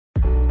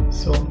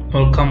So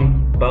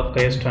welcome back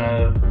guys to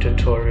another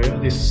tutorial.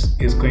 This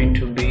is going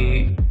to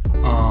be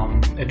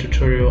a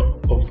tutorial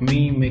of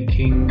me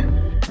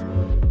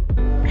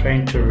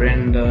trying to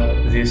render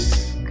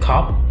this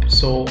cup.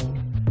 So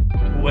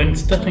when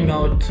starting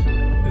out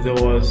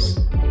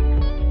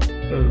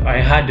I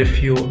had a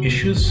few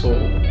issues, so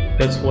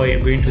that's why you're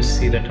going to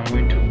see that I'm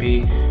going to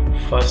be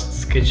first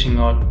sketching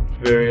out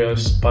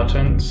various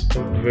patterns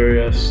of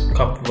various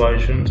cup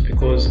versions,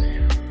 because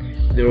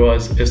there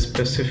was a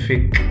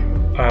specific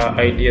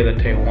idea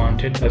that I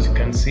wanted. As you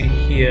can see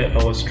here,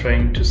 I was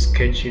trying to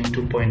sketch in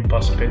 2-point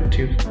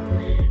perspective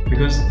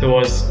because there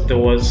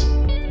was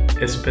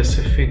a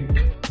specific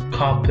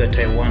cup that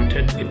I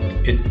wanted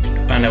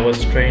and I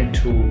was trying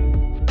to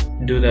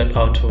do that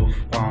out of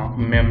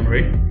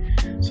memory.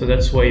 So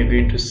that's why you're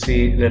going to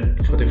see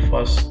that for the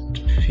first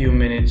few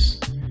minutes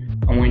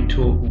I'm going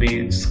to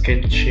be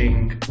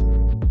sketching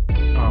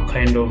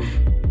kind of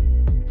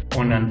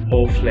on and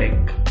off,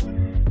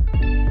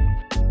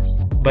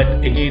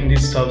 but again,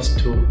 this serves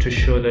to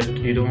show that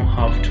you don't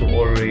have to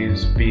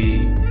always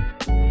be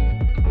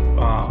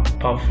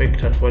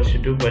perfect at what you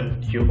do, but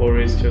you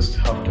always just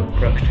have to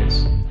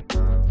practice.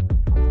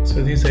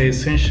 So these are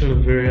essentially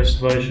various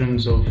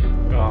versions of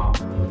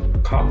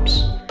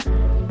cups,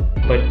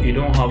 but you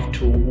don't have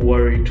to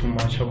worry too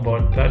much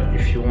about that.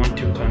 If you want,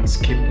 you can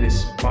skip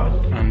this part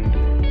and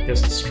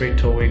just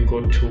straight away go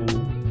to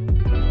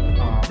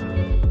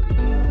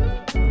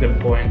the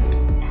point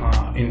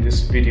in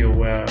this video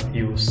where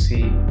you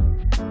see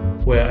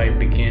where I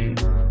begin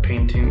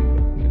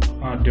painting,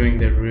 doing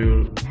the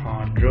real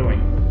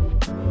drawing.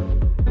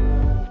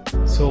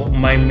 So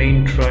my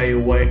main try,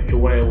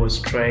 why I was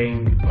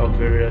trying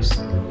various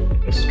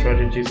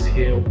strategies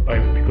here,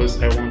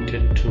 because I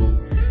wanted to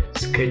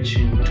sketch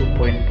in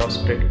 2-point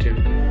perspective,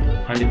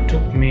 and it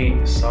took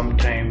me some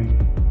time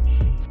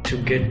to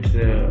get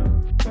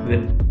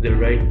the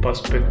right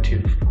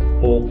perspective,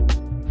 or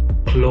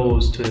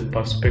close to the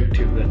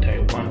perspective that I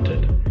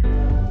wanted.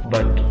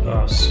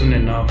 But soon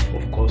enough,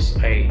 of course,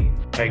 I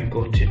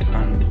got it.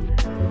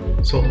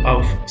 And so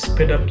I've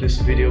sped up this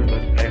video,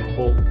 but I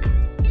hope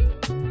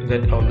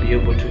that I'll be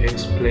able to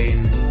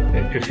explain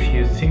a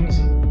few things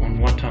on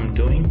what I'm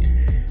doing,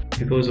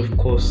 because of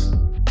course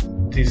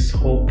this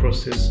whole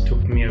process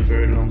took me a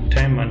very long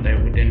time, and I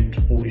wouldn't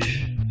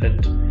wish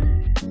that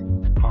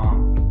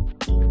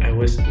I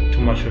waste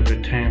too much of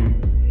the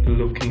time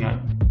looking at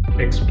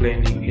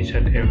explaining each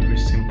and every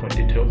simple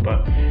detail.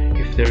 But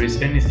if there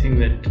is anything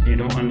that you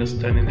don't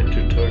understand in the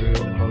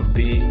tutorial, I'll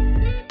be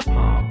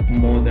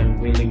more than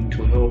willing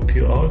to help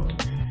you out.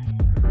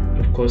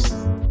 Of course,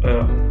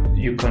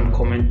 you can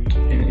comment,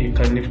 you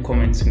can leave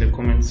comments in the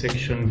comment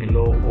section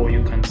below, or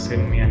you can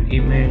send me an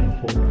email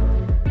or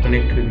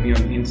connect with me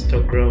on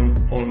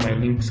Instagram. All my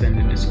links are in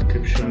the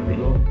description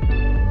below.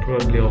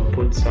 Probably I'll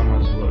put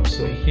some as well.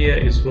 So here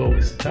is where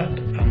we start,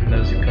 and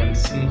as you can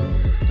see,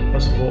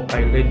 first of all,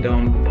 I laid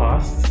down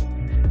paths.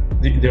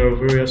 There are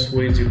various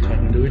ways you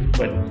can do it,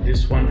 but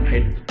this one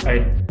I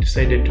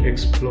decided to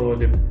explore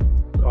the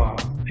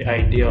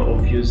idea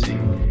of using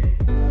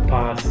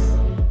parts.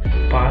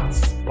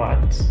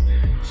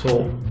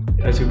 So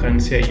as you can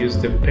see, I use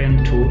the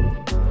pen tool,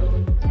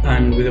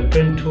 and with the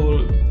pen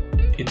tool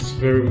it's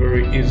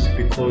very easy,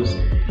 because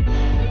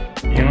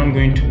you're not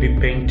going to be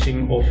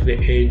painting off the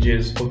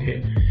edges.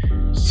 Okay,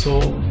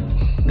 so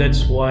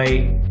that's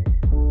why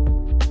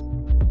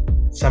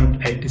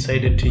I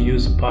decided to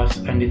use paths,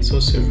 and it's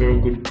also a very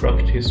good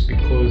practice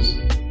because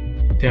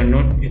they're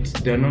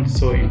not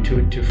so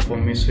intuitive for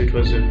me, so it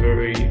was a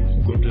very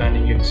good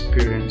learning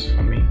experience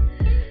for me.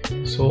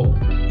 So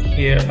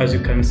here, as you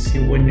can see,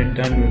 when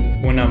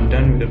I'm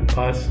done with the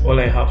path, all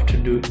I have to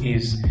do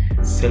is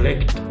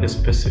select the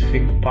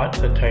specific part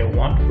that I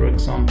want. For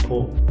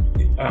example,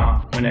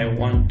 when I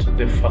want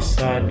the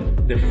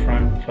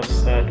front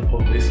facade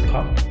of this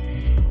cup,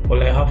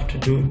 all I have to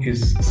do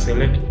is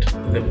select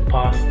the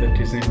path that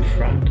is in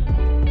front,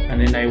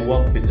 and then I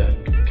work with that.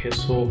 Okay,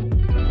 so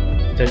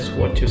that's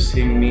what you're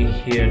seeing me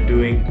here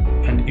doing.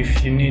 And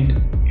if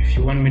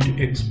you want me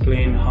to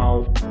explain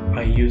how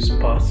I use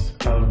paths,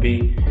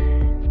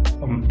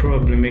 I'm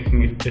probably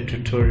making it a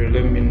tutorial.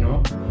 Let me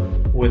know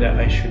whether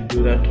I should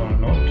do that or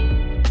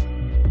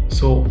not.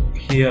 So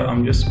here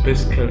I'm just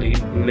basically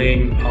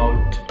laying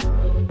out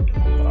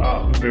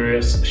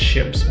various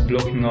shapes,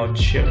 blocking out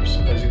shapes.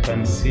 As you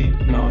can see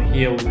now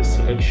here with the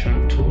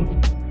selection tool,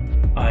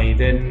 I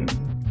then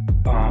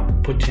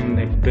put in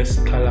the base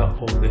color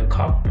of the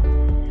cup.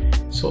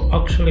 So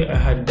actually I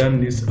had done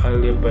this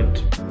earlier,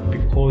 but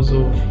because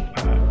of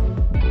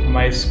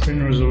my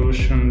screen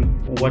resolution,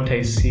 what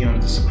I see on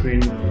the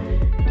screen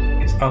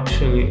is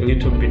actually a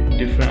little bit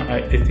different.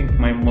 I think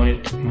my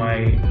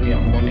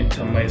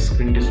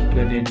screen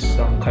display needs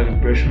some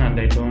calibration, and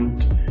I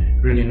don't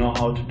really know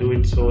how to do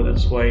it, so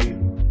that's why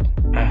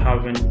I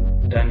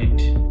haven't done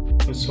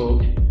it.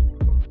 So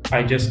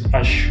I just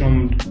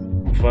assumed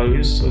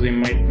values, so they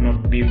might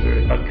not be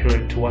very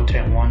accurate to what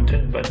I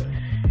wanted, but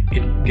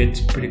it gets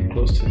pretty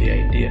close to the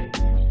idea.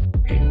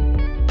 Okay.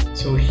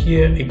 So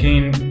here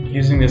again,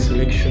 using the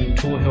selection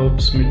tool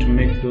helps me to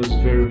make those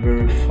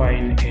very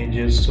fine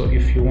edges. So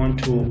if you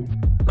want to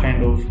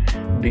kind of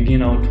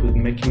begin out with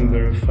making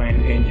very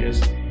fine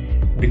edges,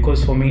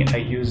 because for me I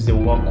use the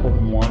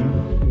Wacom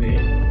one. The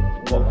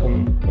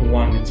Wacom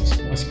one, it's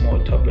a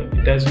small tablet.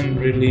 It doesn't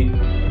really,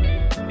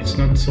 it's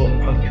not so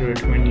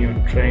accurate when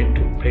you're trying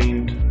to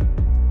paint.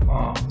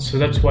 So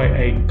that's why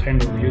I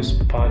kind of use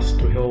paths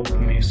to help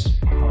me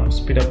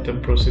speed up the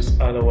process.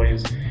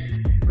 Otherwise,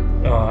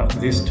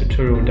 this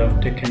tutorial would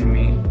have taken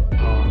me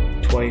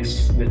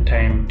twice the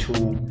time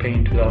to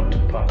paint without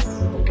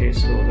paths. Okay,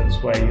 so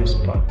that's why I use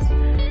paths.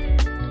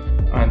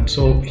 And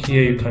so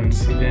here you can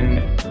see then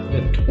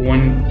that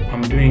when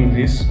I'm doing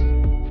this,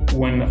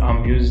 when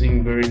I'm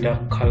using very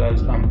dark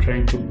colors, I'm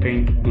trying to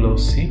paint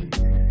glossy,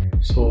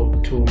 so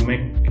to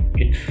make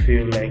it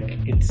feel like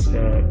it's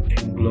a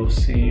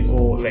glossy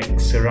or like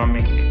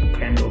ceramic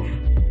kind of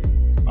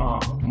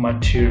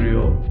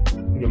material,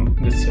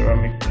 the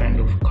ceramic kind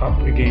of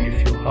cup. Again,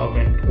 if you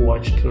haven't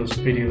watched those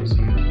videos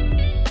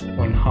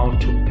on how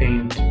to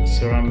paint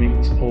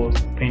ceramics or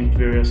paint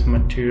various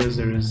materials,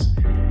 there is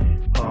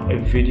a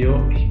video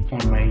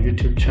on my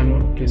YouTube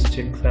channel. Please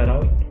check that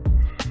out.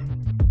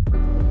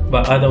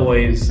 But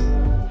otherwise,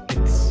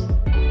 it's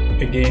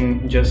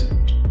again just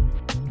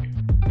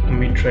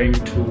me trying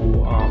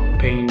to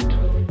paint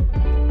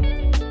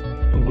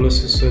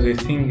glossy. So the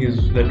thing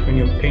is that when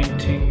you're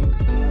painting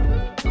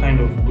kind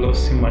of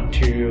glossy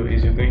material,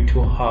 is you're going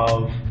to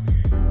have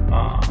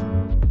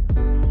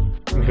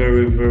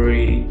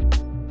very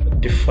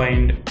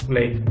defined,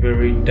 like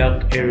very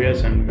dark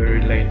areas and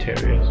very light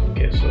areas.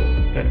 Okay, so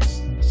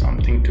that's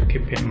something to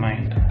keep in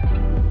mind.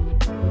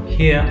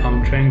 Here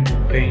I'm trying to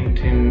paint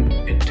in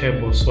a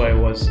table, so I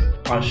was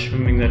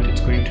assuming that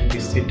it's going to be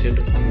seated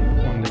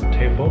on the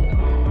table.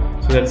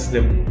 So that's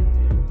the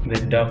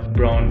dark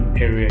brown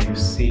area you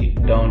see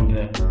down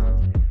there.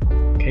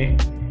 Okay,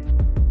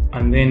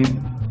 and then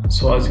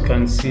so as you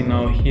can see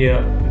now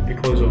here,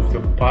 because of the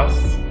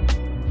paths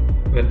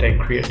that I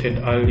created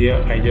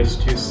earlier, I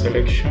just use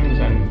selections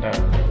and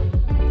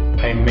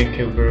I make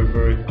a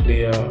very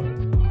clear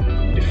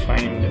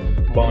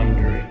defined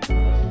boundary.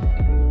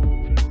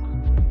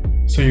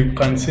 So you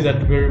can see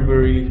that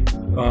very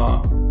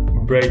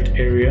bright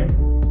area,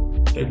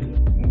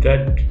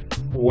 that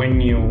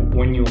when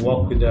you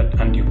work with that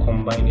and you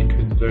combine it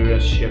with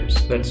various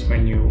shapes, that's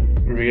when you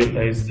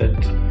realize that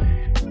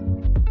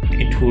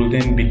it will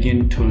then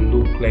begin to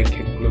look like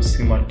a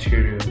glossy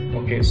material.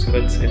 Okay, so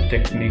that's a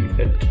technique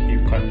that you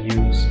can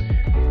use.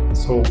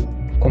 So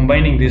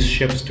combining these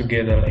shapes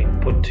together,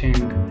 like putting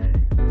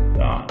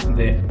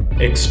the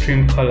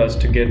extreme colors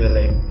together,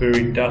 like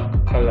very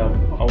dark color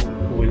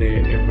with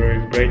a very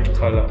bright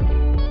color,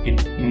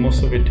 it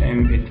most of the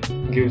time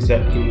it gives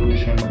that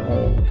illusion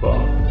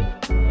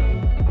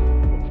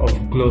of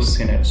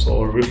glossiness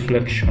or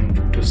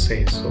reflection, to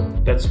say. So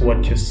that's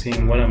what you're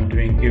seeing. What I'm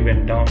doing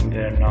even down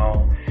there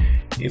now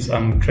is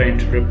I'm trying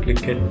to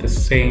replicate the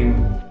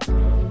same,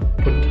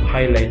 put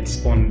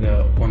highlights on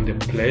the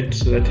plate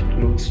so that it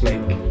looks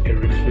like a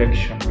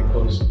reflection,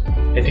 because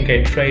I think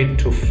I tried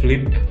to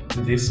flip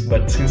this,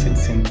 but since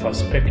it's in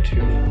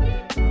perspective,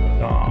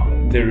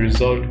 the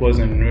result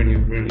wasn't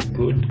really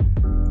good.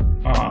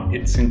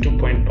 It's in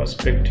 2-point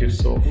perspective,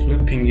 so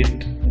flipping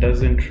it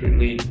doesn't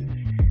really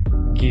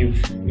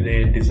give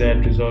the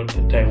desired result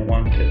that I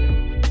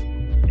wanted.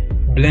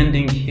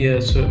 Blending here,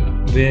 so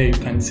there you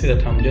can see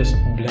that I'm just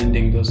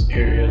blending those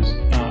areas.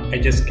 I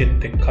just get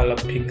the color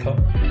picker,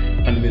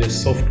 and with a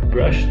soft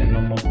brush, the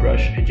normal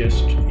brush, I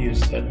just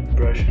use that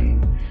brush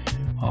and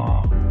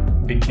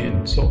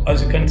begin. So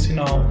as you can see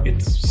now,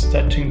 it's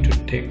starting to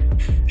take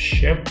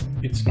shape.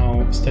 It's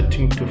now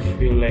starting to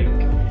feel like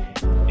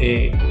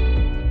a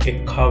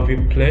curvy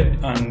plate,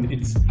 and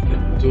it's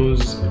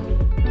those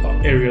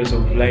areas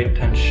of light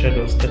and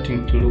shadow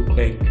starting to look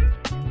like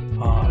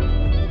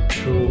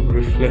true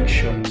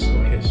reflections.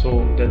 Okay,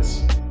 so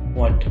that's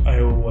what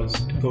I was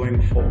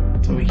going for.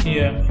 So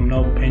here I'm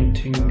now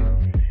painting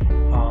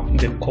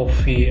the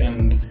coffee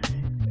and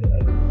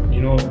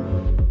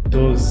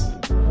those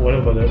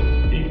whatever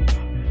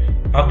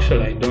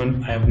actually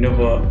I have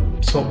never.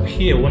 So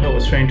here what I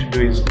was trying to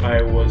do is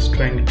I was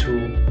trying to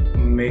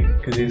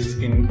make this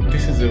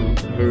is a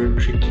very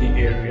tricky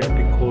area,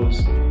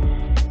 because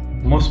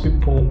most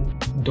people,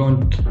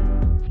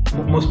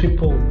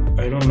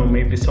 I don't know,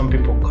 maybe some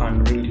people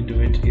can really do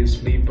it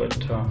easily, but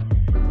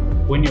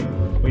when you're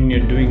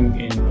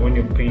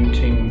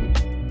painting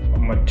a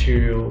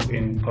material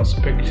in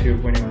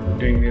perspective, when you're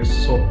doing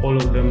this, so all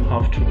of them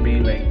have to be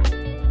like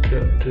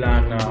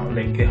planar,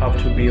 like they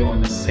have to be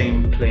on the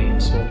same plane.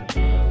 So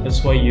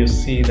that's why you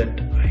see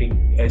that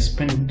I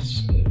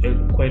spent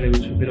quite a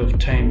little bit of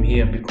time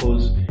here,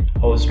 because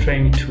I was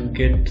trying to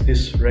get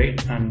this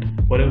right, and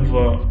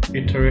whatever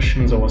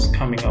iterations I was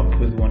coming up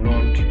with were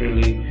not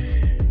really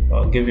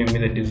giving me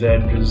the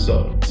desired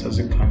results, as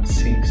you can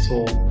see.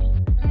 So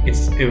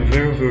it's a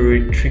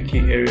very tricky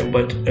area,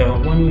 but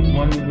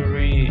one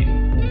very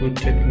good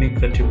technique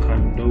that you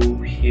can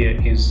do here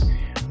is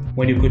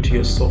when you go to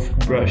your soft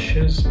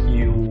brushes,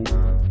 you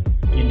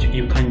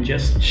you can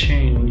just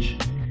change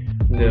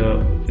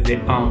the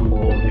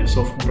angle of your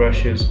soft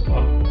brushes.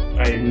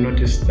 I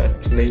noticed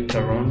that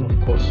later on,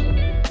 of course,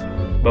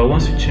 but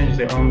once you change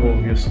the angle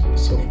of your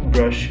soft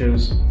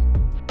brushes,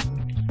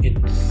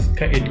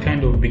 it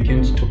kind of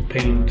begins to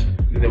paint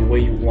the way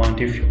you want.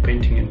 If you're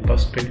painting in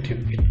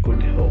perspective, it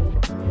could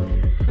help.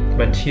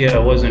 But here I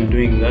wasn't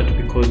doing that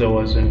because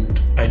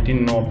I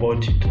didn't know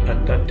about it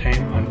at that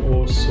time, and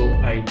also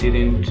I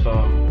didn't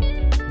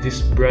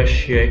this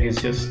brush here is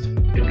just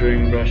a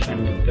drawing brush,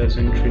 and it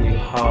doesn't really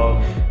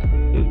have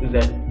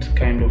that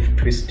kind of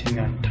twisting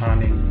and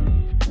turning,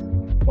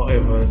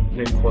 whatever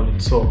they call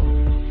it. So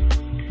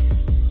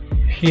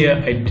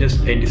here I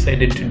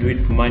decided to do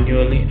it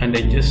manually, and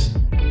I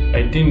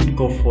didn't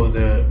go for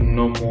the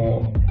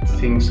normal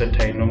things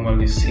that I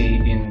normally see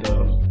in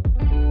the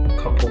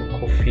cup of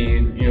coffee,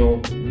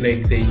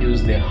 like they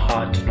use the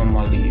heart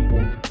normally.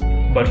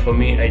 But for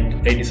me, I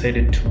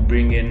decided to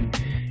bring in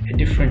a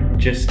different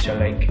gesture,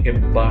 like a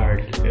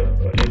bird.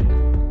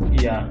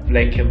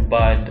 Like a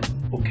bird.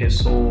 Okay,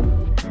 so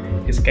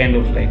it's kind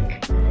of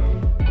like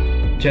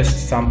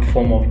just some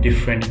form of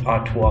different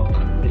artwork.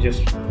 I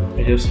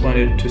just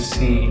wanted to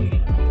see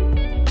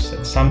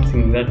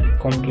something that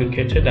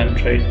complicated and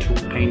tried to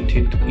paint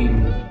it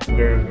in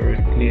very, very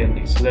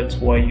clearly. So that's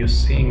why you're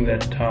seeing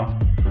that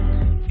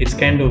it's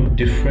kind of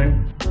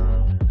different.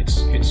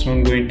 It's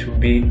not going to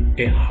be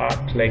a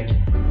heart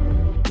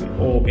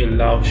or a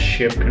love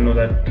shape,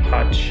 that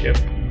heart shape.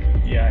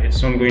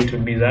 It's not going to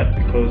be that,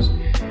 because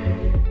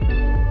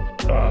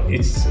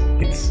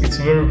it's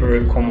very,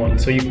 very common.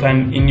 So you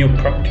can, in your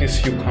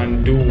practice, you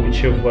can do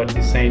whichever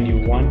design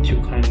you want.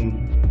 You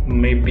can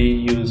maybe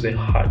use a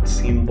heart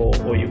symbol,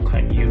 or you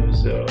can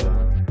use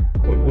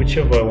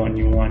whichever one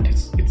you want.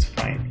 It's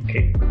fine.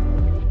 Okay,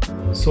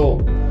 so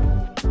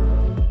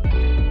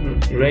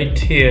right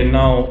here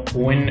now,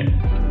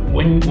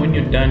 when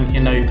you're done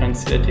here, now you can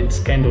see that it's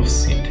kind of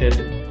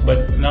seated.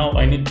 But now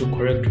I need to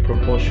correct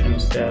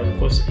proportions there. Of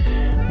course,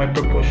 my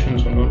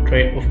proportions were not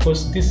right. Of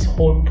course, this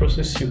whole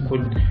process you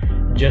could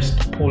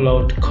just pull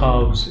out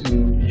curves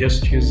and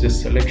just use the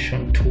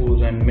selection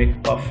tool and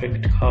make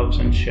perfect curves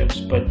and shapes.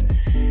 But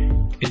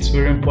it's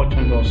very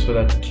important also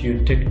that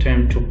you take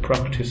time to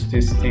practice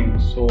these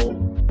things. So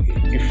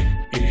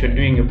if you're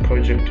doing a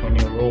project on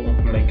your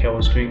own, like I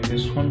was doing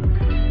this one,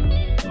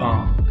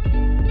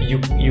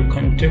 you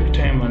can take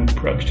time and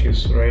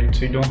practice, right?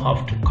 So you don't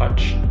have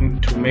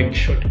to make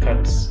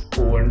shortcuts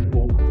or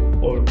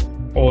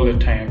all the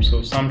time.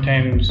 So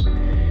sometimes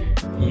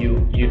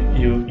you've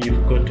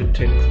got to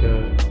take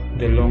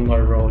the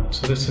longer route.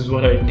 So this is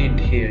what I did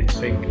here. It's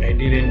like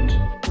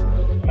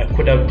I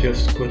could have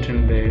just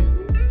gotten the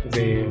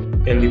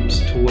ellipse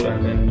tool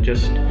and then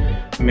just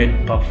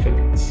made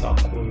perfect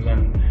circles,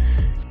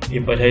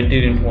 but I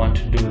didn't want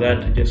to do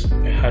that.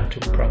 I had to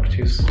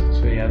practice.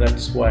 So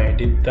that's why I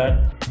did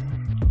that.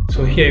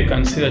 So here you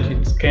can see that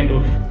it's kind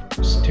of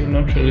still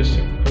not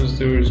realistic because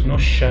there is no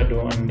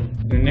shadow, and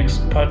the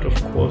next part, of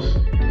course,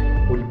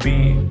 would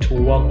be to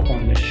work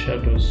on the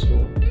shadows.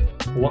 So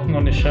working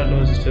on the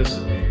shadows is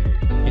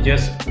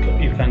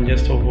you can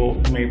just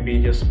maybe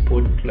just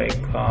put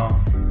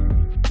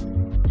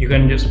you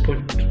can just put,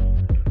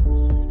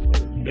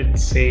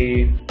 let's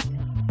say,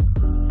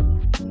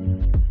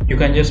 you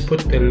can just put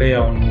the layer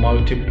on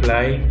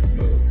multiply,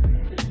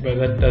 but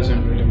that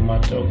doesn't really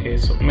matter. Okay,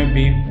 so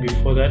maybe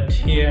before that,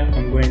 here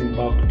I'm going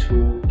back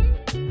to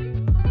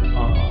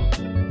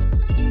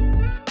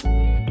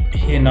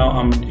here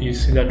now. You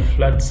see that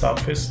flat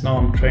surface. Now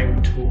I'm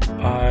trying to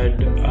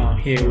add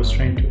here I was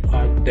trying to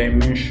add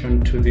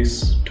dimension to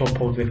this top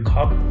of the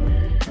cup.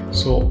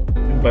 So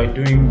by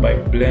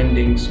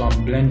blending, so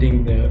I'm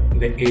blending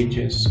the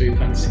edges, so you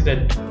can see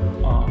that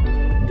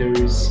there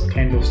is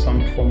kind of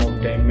some form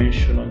of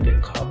dimension on the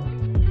cup.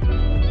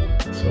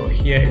 So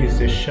here is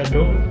the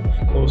shadow.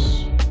 Of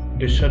course,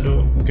 the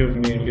shadow gave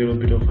me a little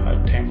bit of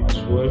hard time as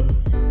well.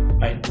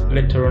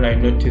 Later on I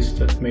noticed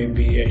that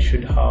maybe I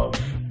should have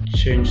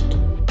changed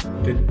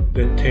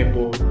the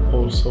table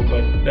also,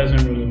 but it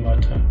doesn't really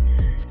matter.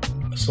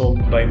 So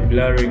by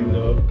blurring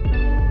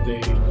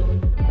the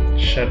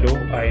shadow,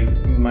 I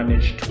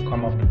managed to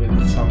come up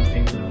with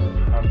something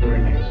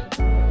very nice.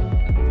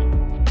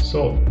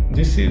 So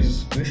this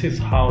is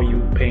how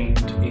you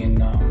paint in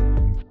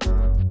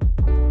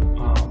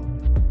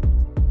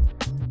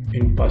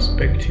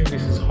perspective.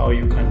 This is how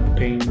you can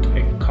paint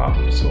a cup.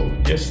 So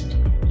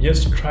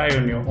just try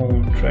on your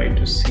own, try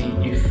to see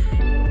if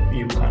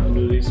you can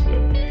do this. But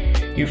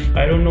if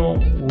I don't know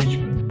which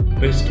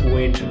best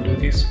way to do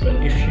this, but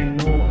if you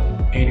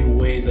know any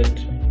way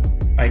that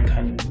I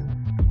can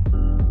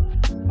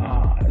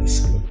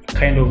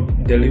kind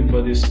of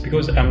deliver this,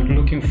 because I'm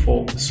looking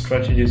for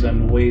strategies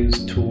and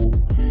ways to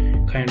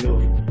kind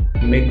of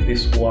make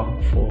this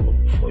work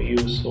for you.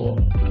 So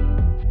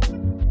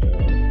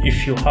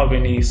if you have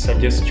any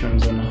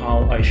suggestions on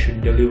how I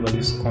should deliver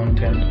this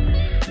content,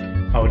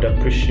 I would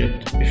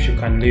appreciate if you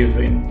can leave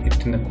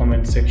it in the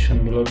comment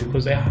section below,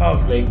 because I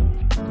have like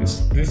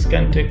this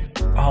can take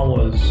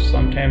hours.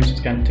 Sometimes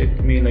it can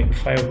take me like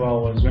 5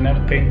 hours. When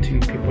I'm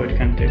painting people, it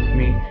can take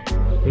me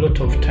a lot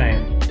of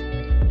time.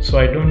 So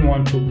I don't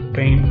want to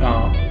paint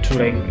to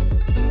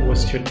like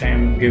waste your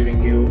time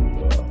giving you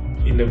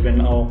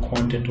 11-hour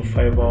content or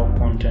 5-hour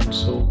content.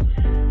 So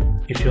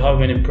if you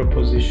have any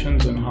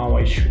propositions on how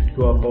I should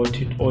go about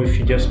it, or if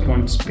you just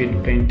want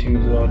speed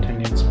painting without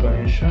any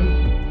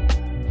explanation,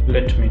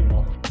 let me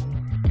know.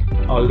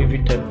 I'll leave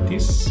it at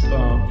this.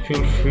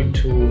 Feel free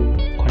to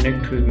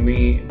connect with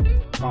me,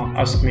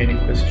 ask me any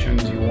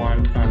questions you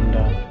want, and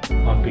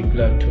I'll be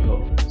glad to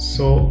help.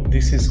 So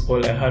this is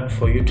all I had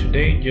for you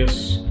today.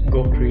 Just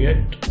go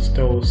create,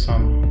 stay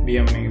awesome, be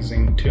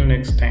amazing. Till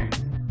next time,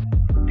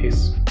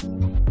 peace.